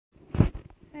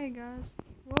Hey guys,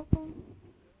 welcome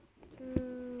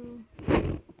to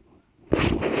our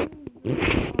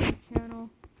channel.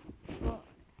 Well,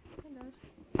 hey guys,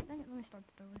 dang it, let me start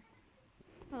this over.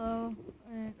 Hello,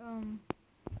 and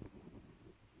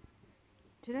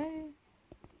today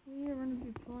we are going to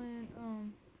be playing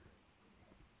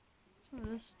some of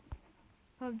this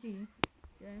PUBG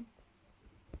game,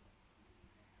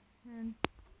 and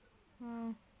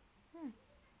yeah,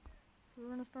 so we're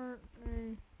gonna start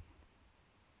a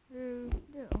new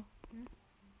deal. Yeah.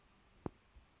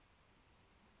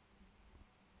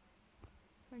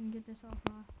 If I can get this off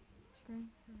my screen.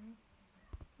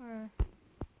 Alright.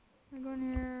 I'm going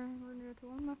here, we're gonna go to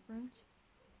one of my friends.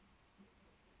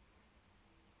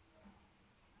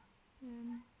 And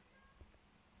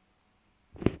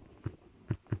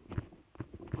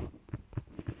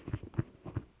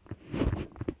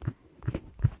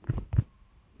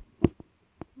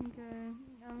okay,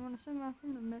 I'm gonna send my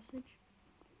friend a message.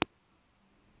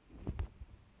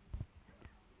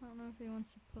 I don't know if he wants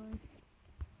to play.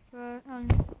 But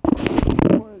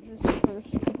for this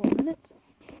first couple of minutes.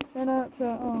 Shout out to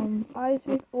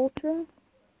Isaac Ultra,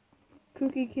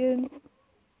 Cookie Kid,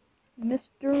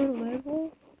 Mr.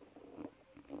 Level,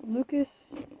 Lucas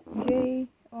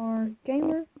JR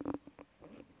Gamer,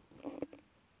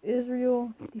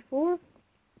 Israel 54,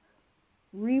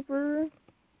 Reaper,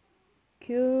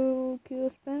 Kill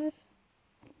Spanish,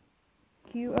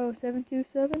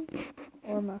 QO727,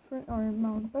 or my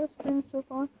best friend so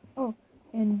far. Oh,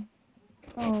 and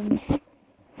what is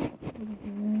his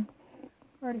name?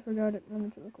 I already forgot it. Let me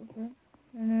look real quick.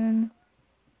 And then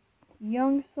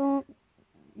Young Zonk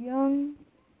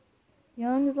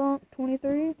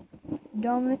 23,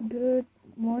 Dominic Good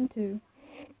 12.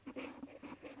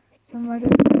 Some of my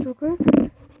good friends real quick.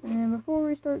 And before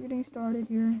we start getting started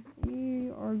here,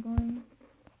 we are going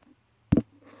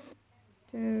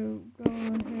to go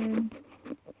ahead and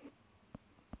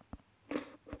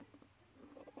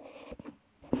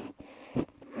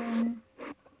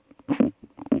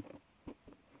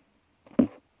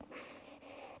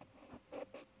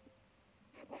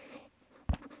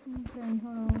okay,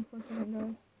 hold on for a second,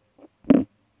 guys.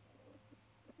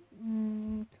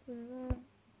 Clear that.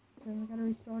 Okay, we gotta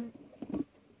restart it.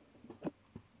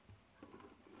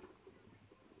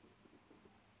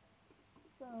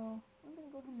 So, I'm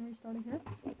gonna go ahead and restart it here.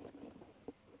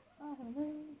 I have a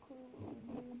very cool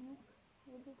video in here.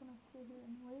 We're just gonna sit here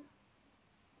and wait.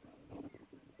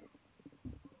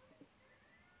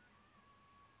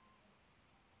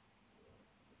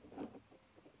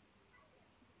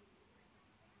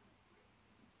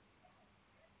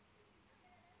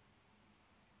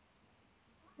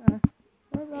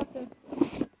 We're about to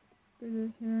do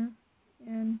this here,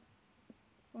 and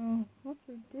well, once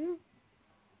we do,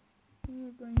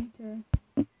 we're going to,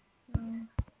 oh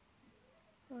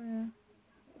yeah,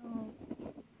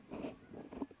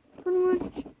 pretty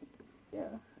much,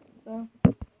 yeah. So,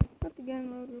 let the game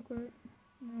load real quick,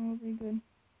 and then we'll be good.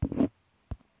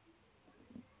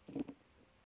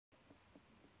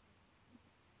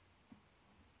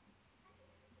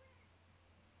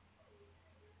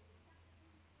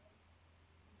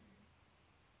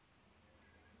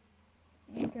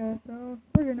 Okay, so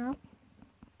we're good now.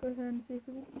 Let's go ahead and see if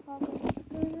we can pop up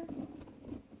here.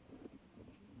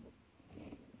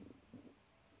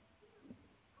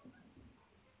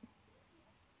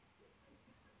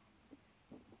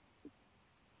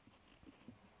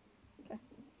 Okay.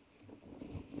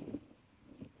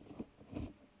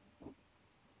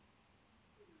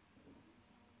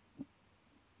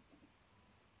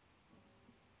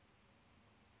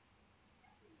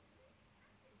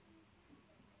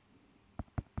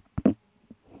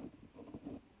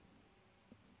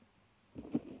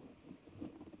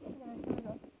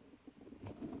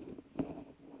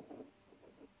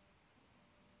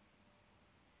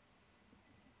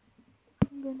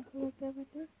 I'm going to collect that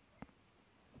right there.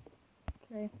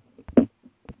 Okay.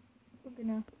 We're good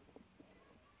now.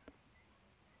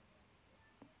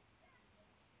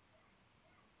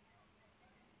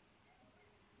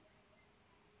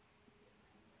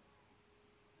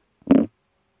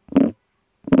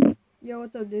 Yo,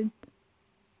 what's up, dude?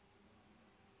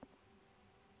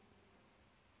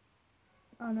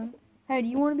 I don't know. Hey, do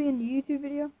you want to be in the YouTube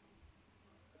video?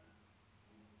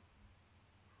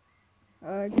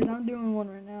 Cause I'm doing one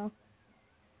right now.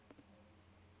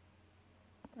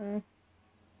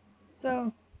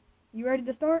 So, you ready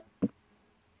to start?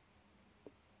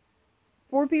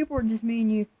 4 people or just me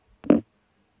and you?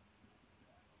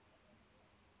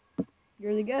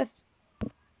 You're the guest.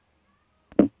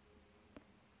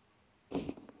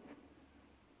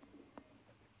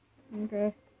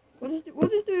 Okay. We'll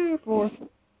just do 4.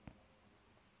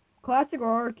 Classic or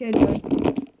arcade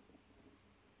mode?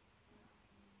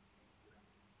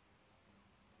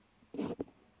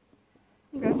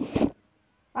 Okay.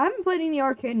 I haven't played any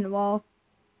arcade in a while.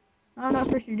 I don't know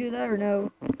if I should do that or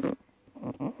no.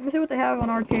 Let me see what they have on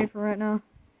arcade for right now.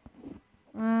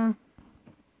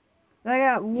 They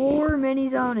got War, Mini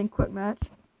Zone, and Quick Match.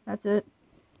 That's it.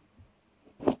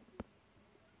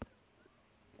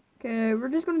 Okay, we're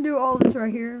just gonna do all this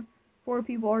right here. 4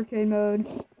 people arcade mode.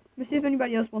 Let me see if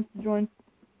anybody else wants to join.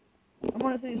 I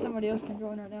want to see if somebody else can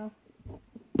join right now.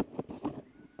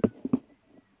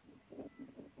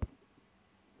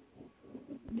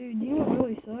 Dude, do you know what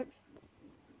really sucks?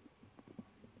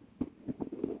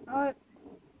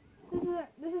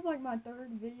 This is like my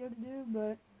 3rd video to do,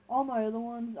 but all my other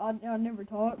ones I never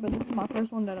talk, but this is my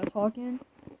first one that I talk in.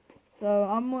 So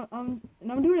I'm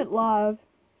doing it live.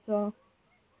 So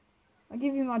I'll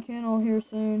give you my channel here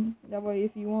soon. That way,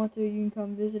 if you want to, you can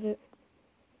come visit it.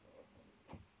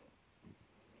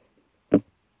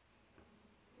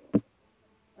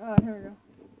 Alright, here we go.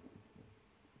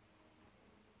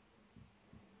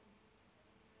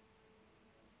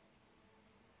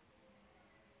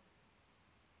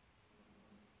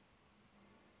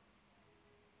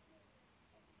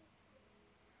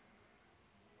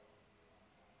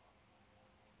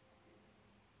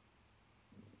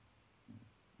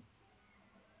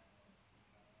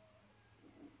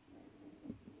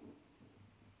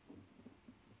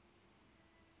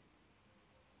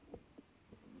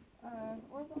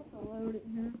 We're about to load it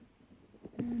here.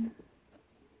 And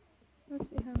let's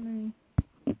see how many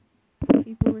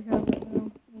people we have right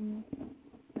now in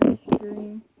the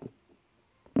stream.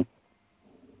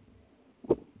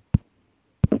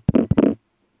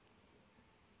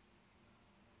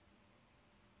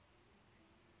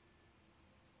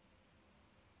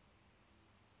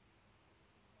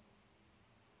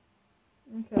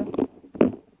 Okay.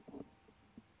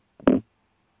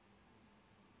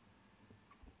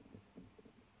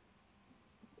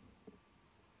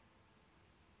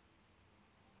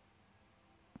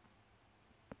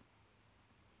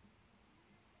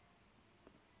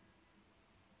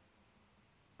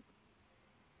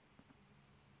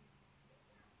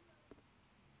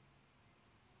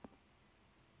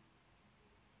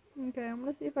 Okay, I'm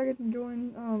gonna see if I can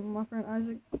join my friend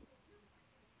Isaac.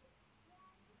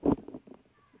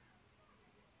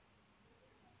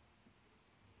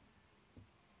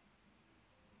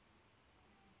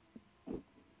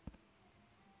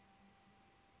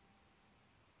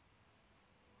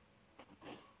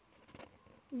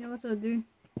 Yeah, what's up, dude?